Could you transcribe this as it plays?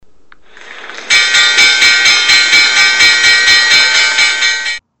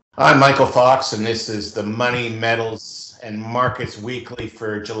I'm Michael Fox, and this is the Money, Metals, and Markets Weekly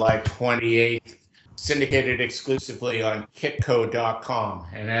for July 28th, syndicated exclusively on Kitco.com.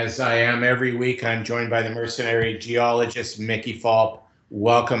 And as I am every week, I'm joined by the mercenary geologist, Mickey Falk.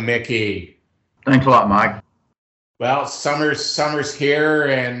 Welcome, Mickey. Thanks a lot, Mike. Well, summer's here,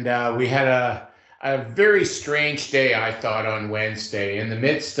 and we had a very strange day, I thought, on Wednesday. In the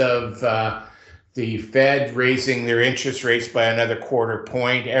midst of the Fed raising their interest rates by another quarter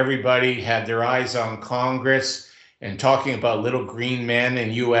point, everybody had their eyes on Congress and talking about little green men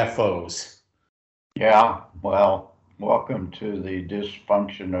and UFOs. Yeah, well, welcome to the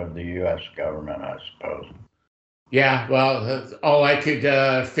dysfunction of the U.S. government, I suppose. Yeah, well, all I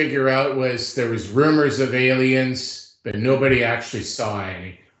could figure out was there was rumors of aliens, but nobody actually saw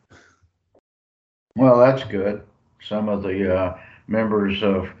any. Well, that's good. Some of the members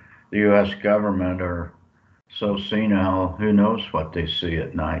of the U.S. government are so senile, who knows what they see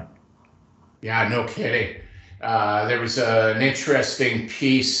at night. Yeah, no kidding. There was an interesting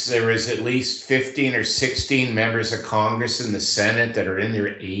piece. There was at least 15 or 16 members of Congress and the Senate that are in their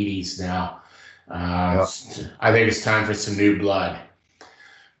 80s now. Yep. I think it's time for some new blood.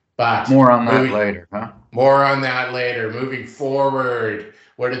 But more on that later, huh? More on that later. Moving forward,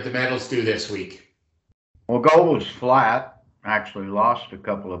 what did the metals do this week? Well, gold was flat, actually lost a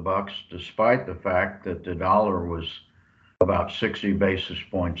couple of bucks, despite the fact that the dollar was about 60 basis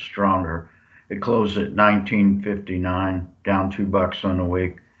points stronger. It closed at 19.59, down $2 on the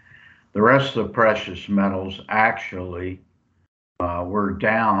week. The rest of the precious metals actually were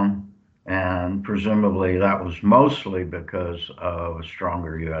down, and presumably that was mostly because of a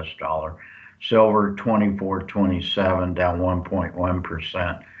stronger U.S. dollar. Silver 24.27, down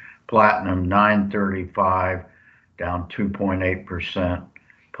 1.1%. Platinum 9.35, down 2.8%.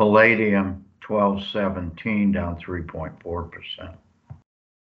 Palladium 12.17, down 3.4%.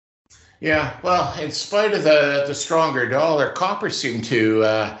 Yeah, well, in spite of the stronger dollar, copper seemed to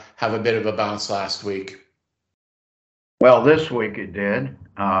have a bit of a bounce last week. Well, this week it did,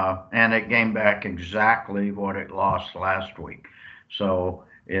 and it gained back exactly what it lost last week. So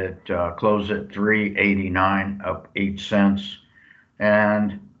it closed at $3.89, up 8 cents,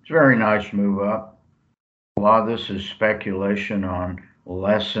 and it's a very nice move up. A lot of this is speculation on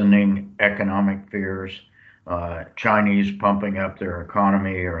lessening economic fears, Chinese pumping up their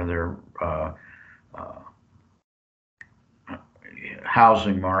economy or their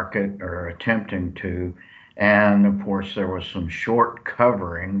housing market, or attempting to. And of course, there was some short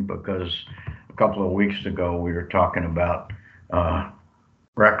covering because a couple of weeks ago we were talking about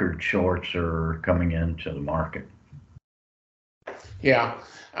record shorts are coming into the market. Yeah,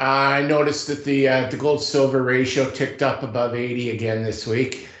 I noticed that the gold silver ratio ticked up above 80 again this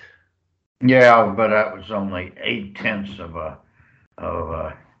week. Yeah, but that was only 0.8 of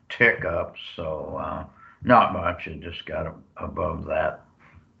a tick up, so not much. It just got above that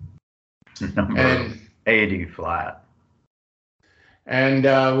number. 80 flat. And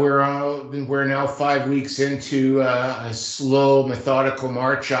we're now 5 weeks into a slow, methodical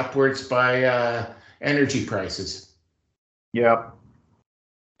march upwards by energy prices. Yep.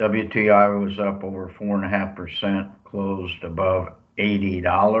 WTI was up over 4.5%, closed above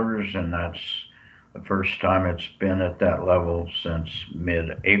 $80, and that's the first time it's been at that level since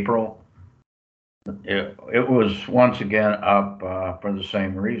mid-April. It was once again up for the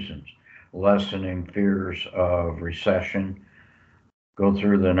same reasons. Lessening fears of recession. Go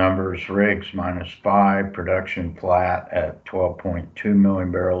through the numbers. Rigs -5, production flat at 12.2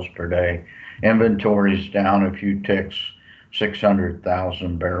 million barrels per day. Inventories down a few ticks,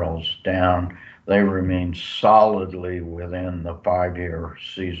 600,000 barrels down. They remain solidly within the 5-year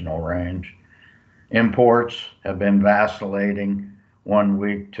seasonal range. Imports have been vacillating one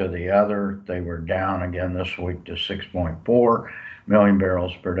week to the other. They were down again this week to 6.4 million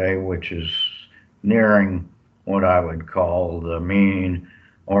barrels per day, which is nearing what I would call the mean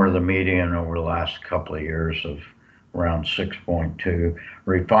or the median over the last couple of years of around 6.2.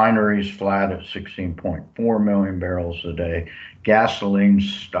 Refineries flat at 16.4 million barrels a day. Gasoline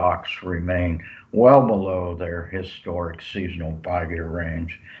stocks remain well below their historic seasonal 5-year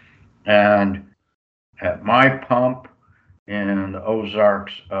range. And at my pump in the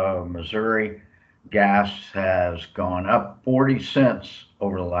Ozarks of Missouri, gas has gone up 40 cents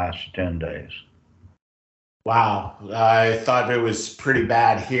over the last 10 days. Wow. I thought it was pretty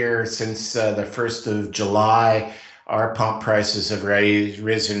bad here since the 1st of July. Our pump prices have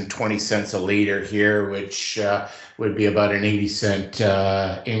risen 20 cents a liter here, which would be about an 80-cent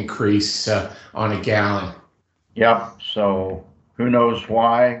increase on a gallon. Yep. So who knows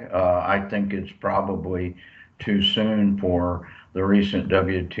why? I think it's probably too soon for the recent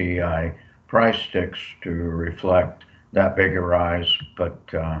WTI price ticks to reflect that bigger rise. But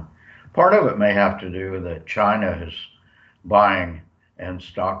part of it may have to do with that China is buying and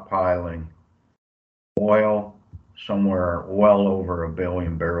stockpiling oil somewhere well over 1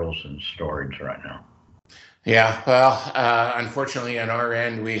 billion barrels in storage right now. Yeah, well, unfortunately, on our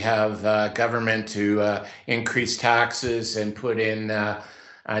end, we have government to increase taxes and put in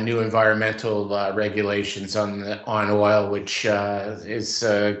new environmental regulations on oil, which is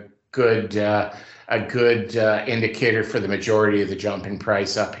a good indicator for the majority of the jump in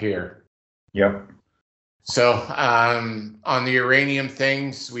price up here. Yep. So on the uranium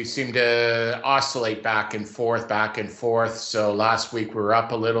things, we seem to oscillate back and forth, back and forth. So last week we were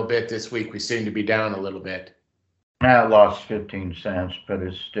up a little bit. This week we seem to be down a little bit. It lost 15 cents, but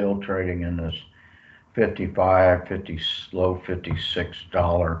it's still trading in this 55, 50, low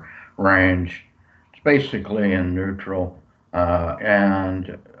 $56 range. It's basically in neutral.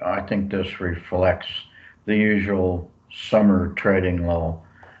 And I think this reflects the usual summer trading low.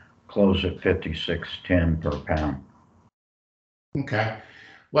 Close at 56.10 per pound. Okay.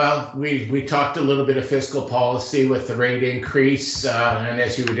 Well, we talked a little bit of fiscal policy with the rate increase, and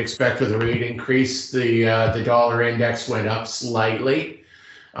as you would expect with a rate increase, the dollar index went up slightly.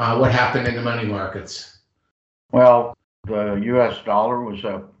 What happened in the money markets? Well, the U.S. dollar was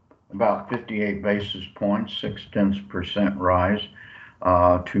up about 58 basis points, 0.6% rise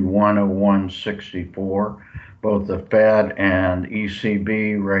to 101.64. Both the Fed and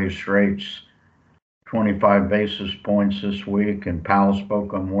ECB raised rates 25 basis points this week, and Powell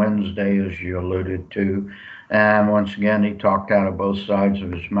spoke on Wednesday, as you alluded to. And once again, he talked out of both sides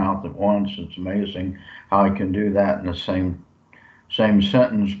of his mouth at once. It's amazing how he can do that in the same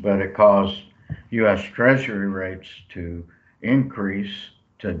sentence, but it caused U.S. Treasury rates to increase,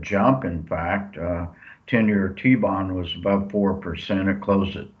 to jump, in fact. 10-year T-bond was above 4%. It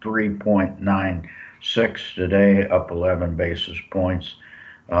closed at 3.96 today, up 11 basis points.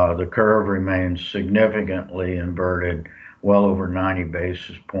 The curve remains significantly inverted, well over 90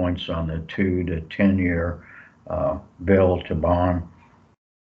 basis points on the 2 to 10-year bill to bond.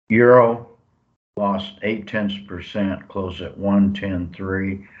 Euro lost 0.8%, closed at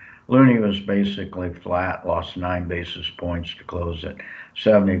 110.3. Loonie was basically flat, lost 9 basis points to close at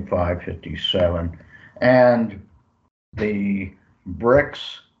 75.57. And the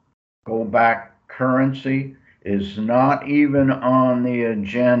BRICS gold-backed currency is not even on the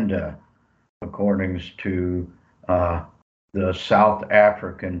agenda, according to the South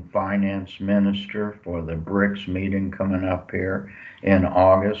African finance minister for the BRICS meeting coming up here in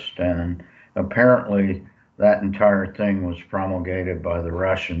August. And apparently that entire thing was promulgated by the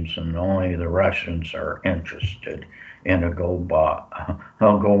Russians, and only the Russians are interested in a gold-backed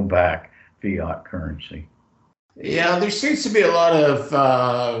fiat currency. Yeah, there seems to be a lot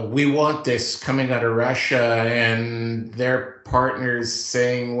of we want this coming out of Russia, and their partners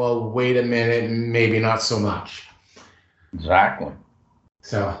saying, well, wait a minute, maybe not so much. Exactly.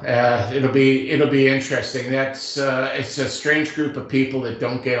 So it'll be interesting. It's a strange group of people that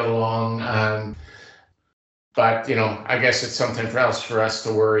don't get along, but I guess it's something else for us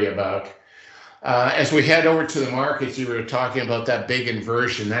to worry about. As we head over to the markets, you were talking about that big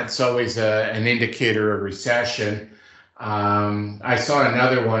inversion. That's always an indicator of recession. I saw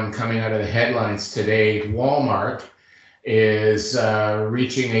another one coming out of the headlines today. Walmart is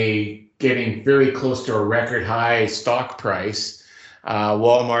getting very close to a record high stock price.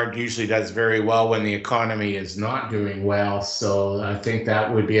 Walmart usually does very well when the economy is not doing well. So I think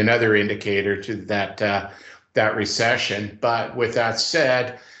that would be another indicator to that recession. But with that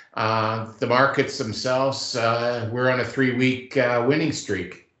said, the markets themselves, we're on a 3-week winning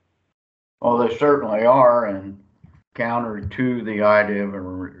streak. Well, they certainly are, and counter to the idea of a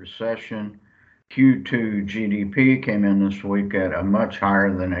recession, Q2 GDP came in this week at a much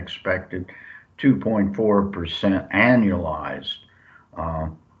higher than expected 2.4% annualized.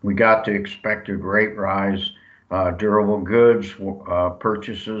 We got the expected rate rise. Durable goods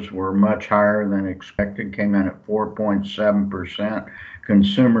purchases were much higher than expected, came in at 4.7%.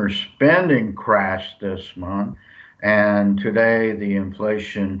 Consumer spending crashed this month, and today the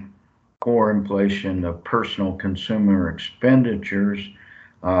core inflation of personal consumer expenditures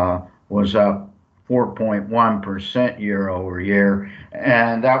was up 4.1% year over year,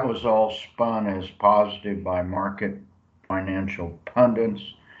 and that was all spun as positive by market financial pundits.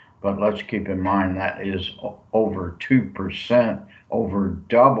 But let's keep in mind that is over 2%, over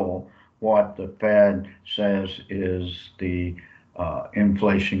double what the Fed says is the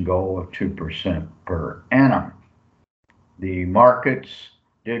inflation goal of 2% per annum. The markets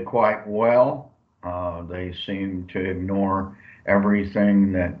did quite well. They seem to ignore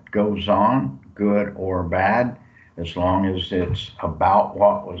everything that goes on, good or bad, as long as it's about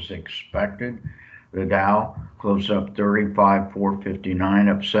what was expected. The Dow closed up 35,459,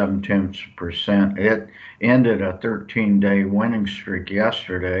 up 0.7%. It ended a 13-day winning streak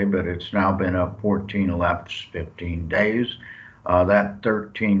yesterday, but it's now been up 14 the last 15 days. That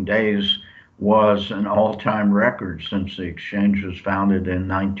 13 days was an all-time record since the exchange was founded in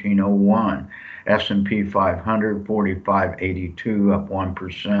 1901. S&P 500, 4582, up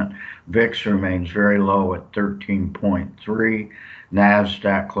 1%. VIX remains very low at 13.3.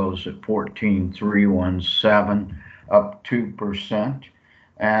 NASDAQ closed at 14,317, up 2%.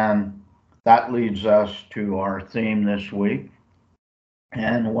 And that leads us to our theme this week.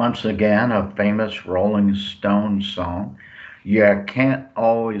 And once again, a famous Rolling Stones song. You can't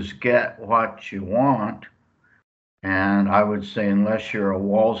always get what you want. And I would say, unless you're a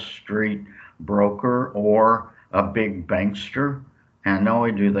Wall Street broker or a big bankster, and not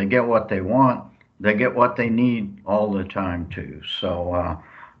only do they get what they want, they get what they need all the time too. So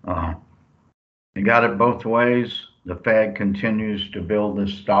you got it both ways. The Fed continues to build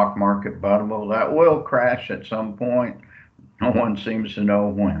this stock market bubble that will crash at some point. No one seems to know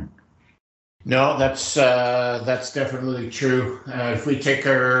when. No, that's definitely true. If we take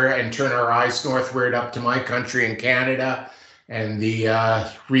and turn our eyes northward up to my country in Canada and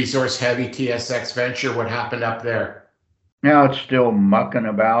the resource-heavy TSX Venture, what happened up there? Now it's still mucking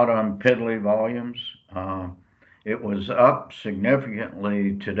about on piddly volumes. It was up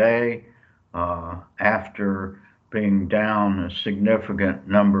significantly today after being down a significant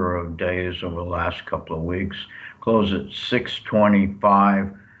number of days over the last couple of weeks. Closed at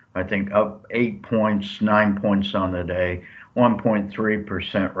 625. I think up 8 points, 9 points on the day,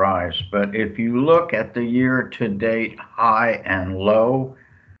 1.3% rise. But if you look at the year-to-date high and low,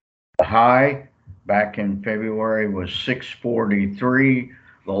 the high back in February was 643.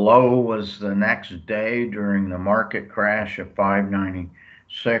 The low was the next day during the market crash of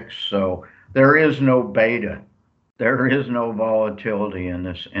 596. So there is no beta. There is no volatility in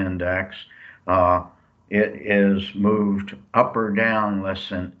this index. It is moved up or down less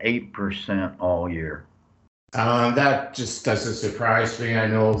than 8% all year. That just doesn't surprise me. I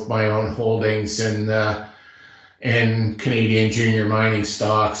know of my own holdings in Canadian junior mining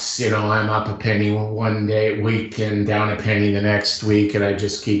stocks. I'm up a penny one week and down a penny the next week, and I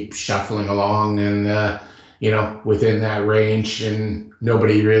just keep shuffling along and within that range, and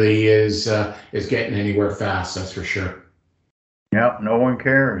nobody really is getting anywhere fast. That's for sure. Yep, no one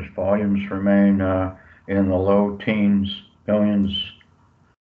cares. Volumes remain in the low teens, millions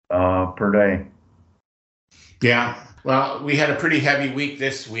per day. Yeah, well, we had a pretty heavy week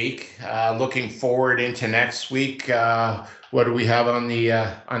this week. Looking forward into next week, what do we have on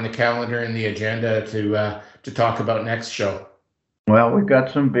the calendar and the agenda to talk about next show? Well, we've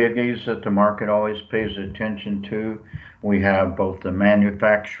got some biggies that the market always pays attention to. We have both the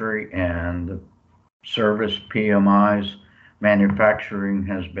manufacturing and the service PMIs. Manufacturing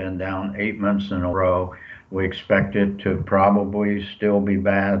has been down 8 months in a row. We expect it to probably still be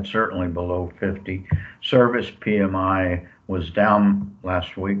bad, certainly below 50. Service PMI was down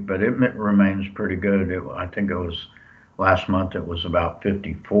last week, but it remains pretty good. I think it was last month, it was about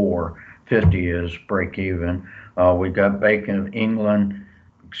 54. 50 is break even. We got Bank of England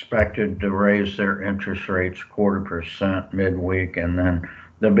expected to raise their interest rates 0.25% midweek, and then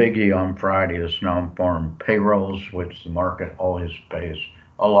the biggie on Friday is non-farm payrolls, which the market always pays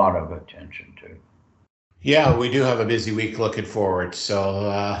a lot of attention to. Yeah, we do have a busy week looking forward.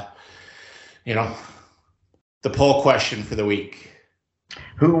 So, the poll question for the week.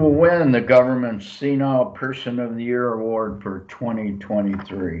 Who will win the government's Senile Person of the Year award for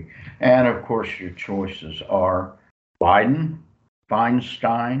 2023? And of course, your choices are Biden,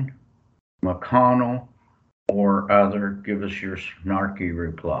 Feinstein, McConnell, or other. Give us your snarky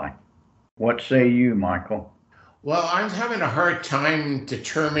reply. What say you, Michael? Well, I'm having a hard time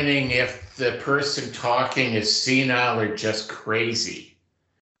determining if the person talking is senile or just crazy.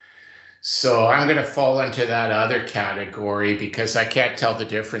 So I'm going to fall into that other category because I can't tell the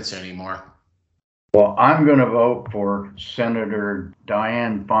difference anymore. Well, I'm going to vote for Senator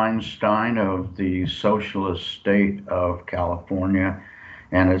Dianne Feinstein of the Socialist State of California.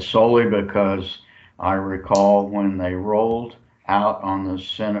 And it's solely because I recall when they rolled out on the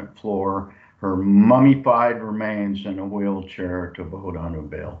Senate floor, her mummified remains in a wheelchair to vote on a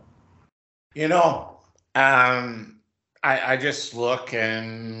bill. I just look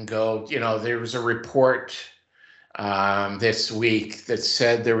and go, there was a report this week that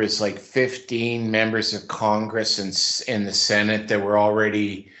said there was like 15 members of Congress in the Senate that were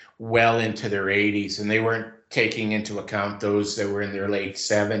already well into their 80s, and they weren't taking into account those that were in their late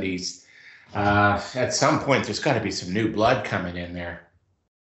 70s. At some point, there's got to be some new blood coming in there.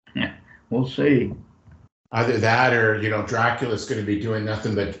 Yeah, we'll see. Either that or, Dracula's going to be doing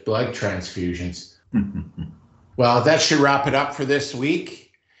nothing but blood transfusions. Well, that should wrap it up for this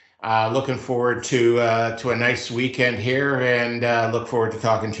week. Looking forward to a nice weekend here, and look forward to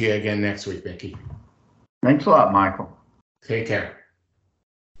talking to you again next week, Mickey. Thanks a lot, Michael. Take care.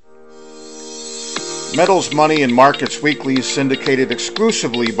 Metals, Money, and Markets Weekly is syndicated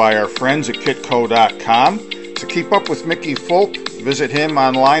exclusively by our friends at Kitco.com. To keep up with Mickey Fulp, visit him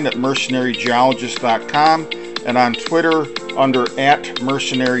online at mercenarygeologist.com and on Twitter under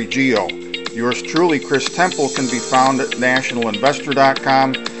 @mercenarygeo. Yours truly, Chris Temple, can be found at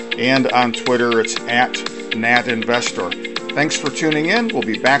nationalinvestor.com, and on Twitter it's @natinvestor. Thanks for tuning in. We'll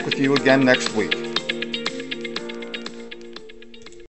be back with you again next week.